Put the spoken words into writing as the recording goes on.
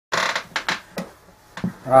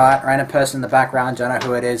Right, random person in the background, don't know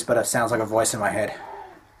who it is, but it sounds like a voice in my head.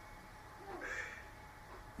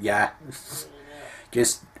 Yeah,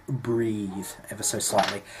 just breathe ever so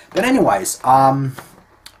slightly. But anyways, I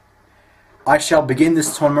shall begin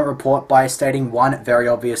this tournament report by stating one very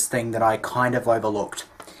obvious thing that I kind of overlooked.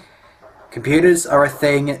 Computers are a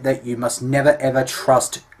thing that you must never ever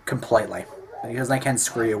trust completely, because they can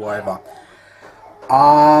screw you over.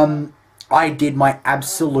 I did my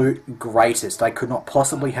absolute greatest. I could not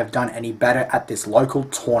possibly have done any better at this local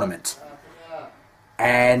tournament.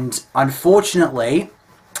 And unfortunately,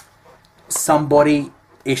 somebody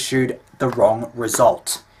issued the wrong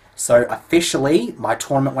result. So officially, my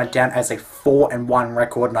tournament went down as a 4-1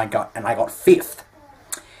 record, and I got 5th.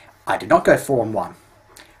 I did not go 4-1.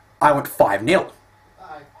 I went 5-0.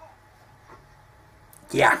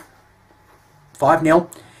 Yeah, 5-0,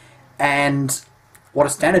 and what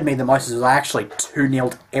astounded me the most is I actually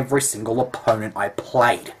 2-0'd every single opponent I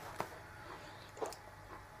played.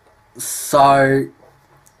 So,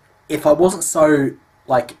 if I wasn't so,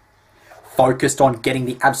 like, focused on getting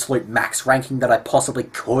the absolute max ranking that I possibly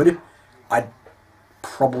could, I'd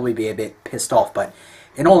probably be a bit pissed off. But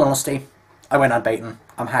in all honesty, I went unbeaten.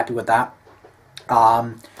 I'm happy with that.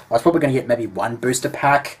 I was probably going to get maybe 1 booster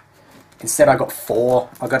pack. Instead, I got 4.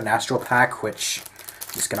 I got an Astral pack, which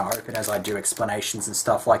I'm just going to open as I do explanations and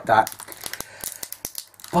stuff like that.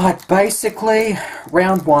 But basically,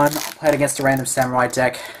 round 1, I played against a random samurai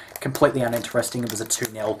deck. Completely uninteresting. It was a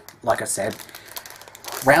 2-0, like I said.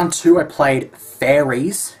 Round 2, I played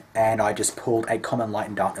Fairies, and I just pulled a common Light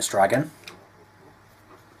and Darkness Dragon.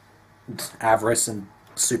 Avarice and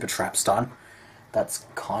Super Trap Stun. That's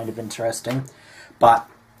kind of interesting. But,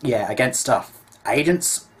 yeah, against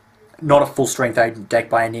Agents, not a full strength agent deck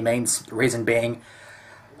by any means. The reason being,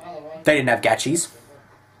 they didn't have Gachis.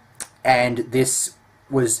 And this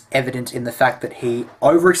was evident in the fact that he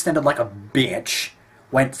overextended like a bitch,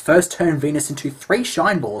 went first turn Venus into 3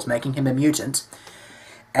 Shine Balls, making him a mutant.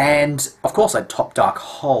 And, of course, I top Dark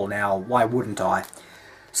Hole. Now, why wouldn't I?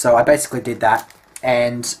 So I basically did that,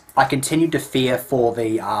 and I continued to fear for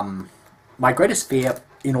the, my greatest fear,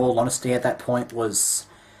 in all honesty, at that point was,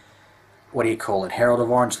 what do you call it, Herald of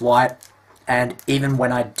Orange Light. And even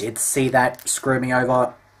when I did see that screw me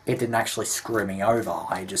over, it didn't actually screw me over.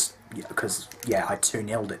 I just, because, yeah, I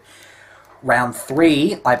 2-0'd it. Round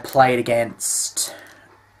 3, I played against,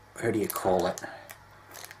 who do you call it?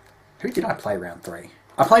 Who did I play round 3?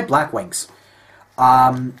 I played Blackwings.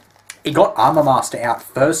 He got Armor Master out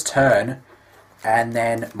first turn, and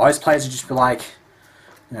then most players would just be like,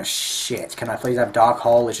 oh shit, can I please have Dark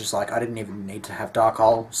Hole? It's just like, I didn't even need to have Dark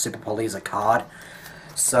Hole. Super Poly is a card.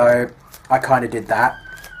 So, I kind of did that.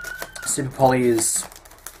 Super Poly is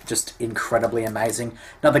just incredibly amazing.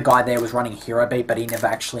 Another guy there was running Hero Beat, but he never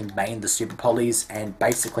actually mained the Super Polys, and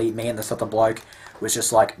basically me and this other bloke was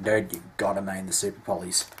just like, dude, you gotta main the Super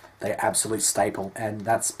Polys. They're absolute staple, and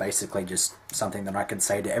that's basically just something that I can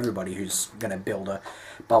say to everybody who's going to build a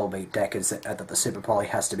Bubble Beat deck, is that the Super Poly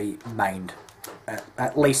has to be mained.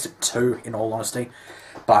 At least 2, in all honesty.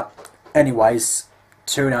 But, anyways,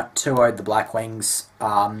 2-0'd the Blackwings.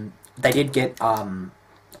 They did get Armed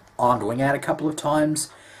Wing out a couple of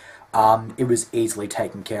times. It was easily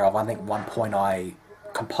taken care of. I think one point I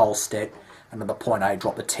compulsed it, another point I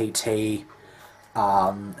dropped the TT.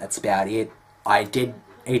 That's about it.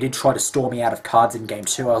 He did try to store me out of cards in game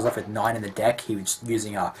 2. I was left with 9 in the deck. He was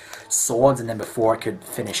using swords, and then before I could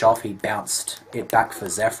finish off, he bounced it back for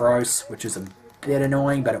Zephyros, which is a bit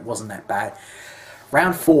annoying, but it wasn't that bad.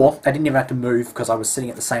 Round 4, I didn't even have to move because I was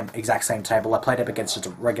sitting at the exact same table. I played up against just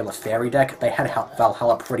a regular Fairy deck. They had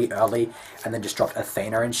Valhalla pretty early, and then just dropped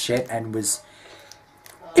Athena and shit, and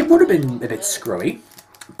it would have been a bit screwy,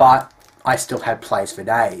 but I still had plays for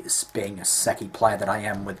days, being a Seki player that I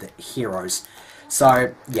am with the heroes.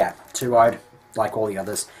 So, yeah, 2-0'd, like all the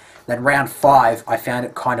others. Then round 5, I found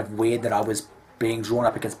it kind of weird that I was being drawn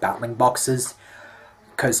up against Battling boxes.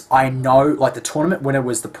 Because I know, like, the tournament winner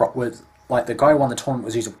was the guy who won the tournament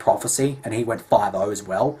was using Prophecy, and he went 5-0 as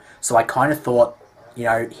well. So I kind of thought, you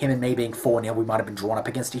know, him and me being 4-0, we might have been drawn up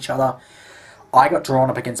against each other. I got drawn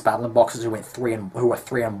up against Battling boxes who were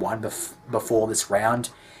 3-1 before this round.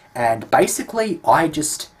 And basically,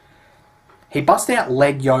 he busted out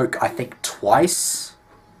Lead Yoke, I think, twice.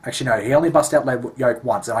 Actually, no, he only busted out Lead Yoke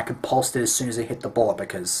once, and I compulsed it as soon as he hit the board,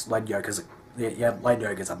 because Lead Yoke is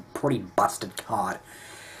a pretty busted card.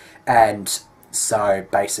 And so,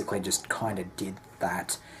 basically, just kind of did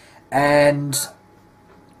that. And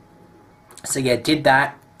so, yeah, did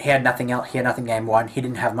that. he had nothing else. He had nothing game 1. He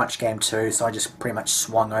didn't have much game 2, so I just pretty much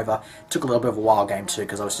swung over. Took a little bit of a while game 2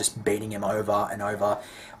 because I was just beating him over and over.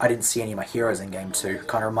 I didn't see any of my heroes in game 2.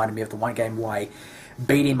 Kind of reminded me of the one game where I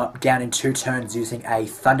beat him up down in 2 turns using a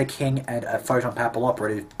Thunder King and a Photon Papal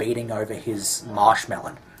Operative beating over his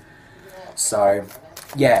Marshmallow. So,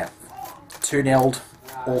 yeah, 2-0'd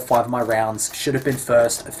all 5 of my rounds. Should have been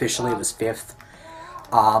first. Officially, it was 5th.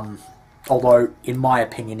 Although, in my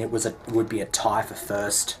opinion, it would be a tie for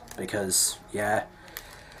first, because, yeah,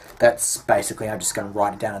 that's basically, I'm just going to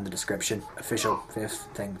write it down in the description, official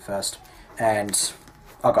 5th thing first. And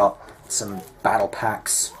I got some battle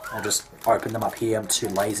packs. I'll just open them up here. I'm too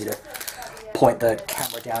lazy to point the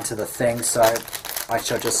camera down to the thing, so I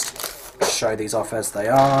shall just show these off as they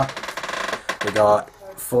are. We got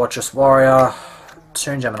Fortress Warrior,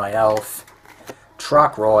 Toon Gemini Elf,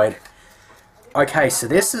 Truckroid. Okay, so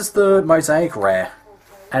this is the Mosaic Rare,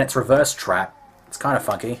 and it's reverse trap. It's kind of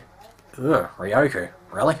funky. Ugh, Ryoku.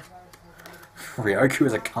 Really? Ryoku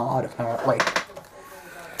is a card, apparently.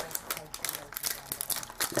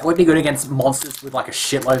 That would be good against monsters with like a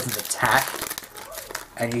shitload of attack.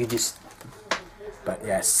 And you just... But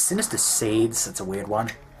yeah, Sinister Seeds, that's a weird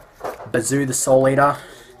one. Bazoo the Soul Eater.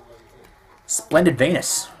 Splendid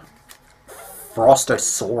Venus.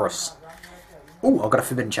 Frostosaurus. Ooh, I've got a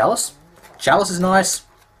Forbidden Chalice. Chalice is nice.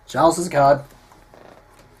 Chalice is a card.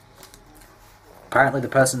 Apparently the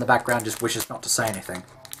person in the background just wishes not to say anything.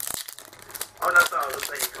 Oh, that's what I was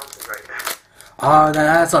saying, concentrate. Oh, no,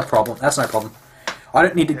 that's not a problem. That's no problem. I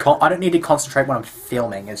don't need to concentrate when I'm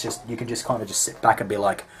filming. It's just, you can just kind of just sit back and be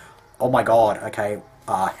like, oh my god, okay,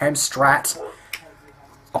 Hemstrat.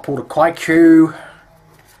 I pulled a Kaiku,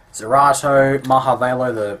 Zerato,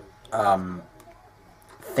 Mahavelo, the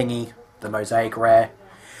thingy, the Mosaic Rare.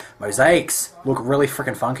 Mosaics look really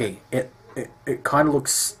freaking funky. It kind of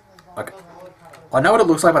looks like... I know what it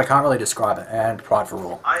looks like, but I can't really describe it. And Pride for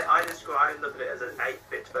All. I look at it as an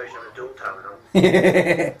 8-bit version of a dual terminal.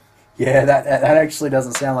 Yeah, that actually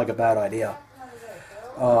doesn't sound like a bad idea.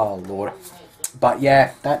 Oh, Lord. But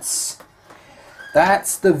yeah, that's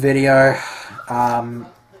the video.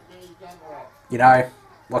 You know,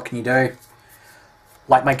 what can you do?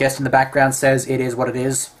 Like my guest in the background says, it is what it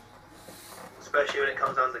is. Especially when it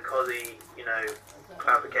comes down to Cozzy, you know,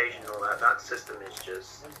 clarification and all that. That system is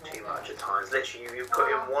just too much at times. Literally, you put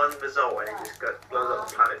in one result and it just blows up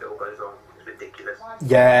the planet. It all goes on. It's ridiculous.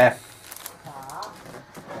 Yeah.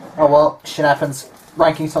 Oh well, shit happens.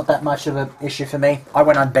 Ranking's not that much of an issue for me. I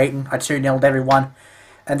went unbeaten. I 2-0'd everyone.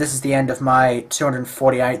 And this is the end of my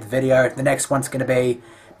 248th video. The next one's going to be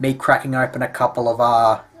me cracking open a couple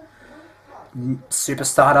of Super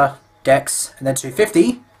Starter decks. And then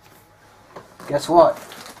 250. Guess what?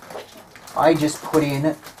 I just put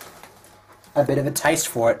in a bit of a taste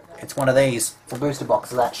for it. It's one of these. It's a booster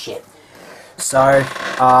box of that shit. So,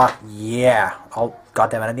 yeah. Oh,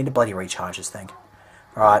 goddammit, I need to bloody recharge this thing.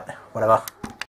 Alright, whatever.